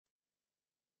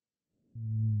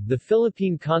The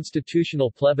Philippine Constitutional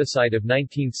Plebiscite of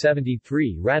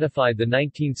 1973 ratified the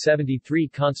 1973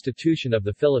 Constitution of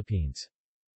the Philippines.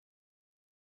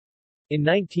 In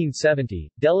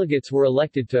 1970, delegates were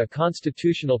elected to a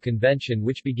constitutional convention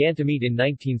which began to meet in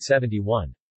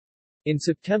 1971. In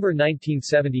September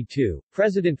 1972,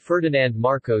 President Ferdinand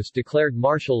Marcos declared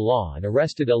martial law and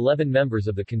arrested 11 members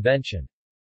of the convention.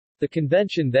 The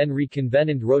convention then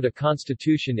reconvened and wrote a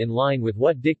constitution in line with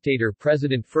what dictator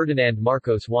President Ferdinand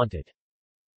Marcos wanted.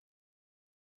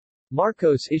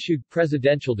 Marcos issued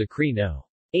Presidential Decree No.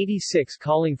 86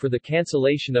 calling for the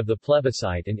cancellation of the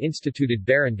plebiscite and instituted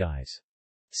barangays,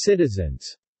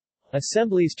 citizens'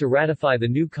 assemblies to ratify the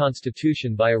new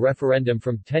constitution by a referendum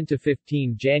from 10 to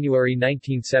 15 January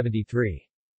 1973.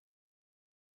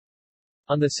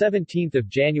 On 17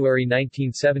 January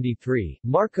 1973,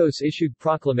 Marcos issued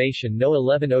Proclamation No.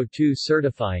 1102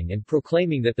 certifying and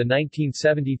proclaiming that the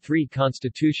 1973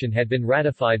 Constitution had been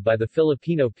ratified by the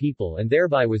Filipino people and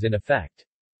thereby was in effect.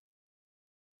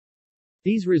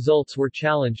 These results were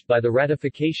challenged by the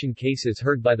ratification cases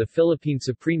heard by the Philippine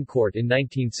Supreme Court in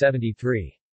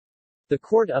 1973. The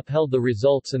court upheld the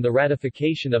results and the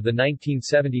ratification of the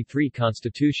 1973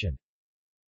 Constitution.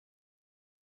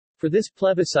 For this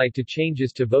plebiscite,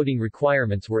 changes to voting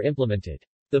requirements were implemented.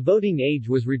 The voting age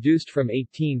was reduced from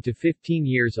 18 to 15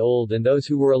 years old and those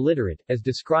who were illiterate, as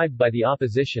described by the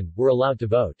opposition, were allowed to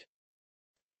vote.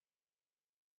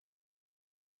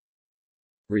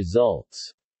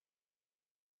 Results.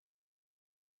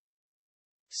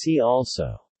 See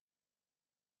also: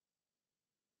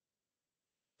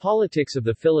 Politics of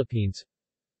the Philippines,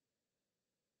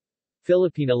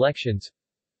 Philippine elections,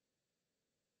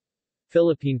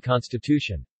 Philippine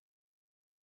Constitution.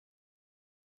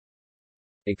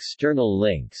 External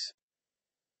links: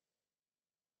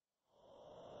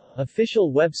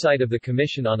 Official website of the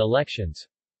Commission on Elections,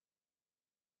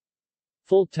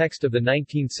 full text of the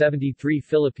 1973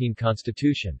 Philippine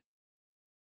Constitution.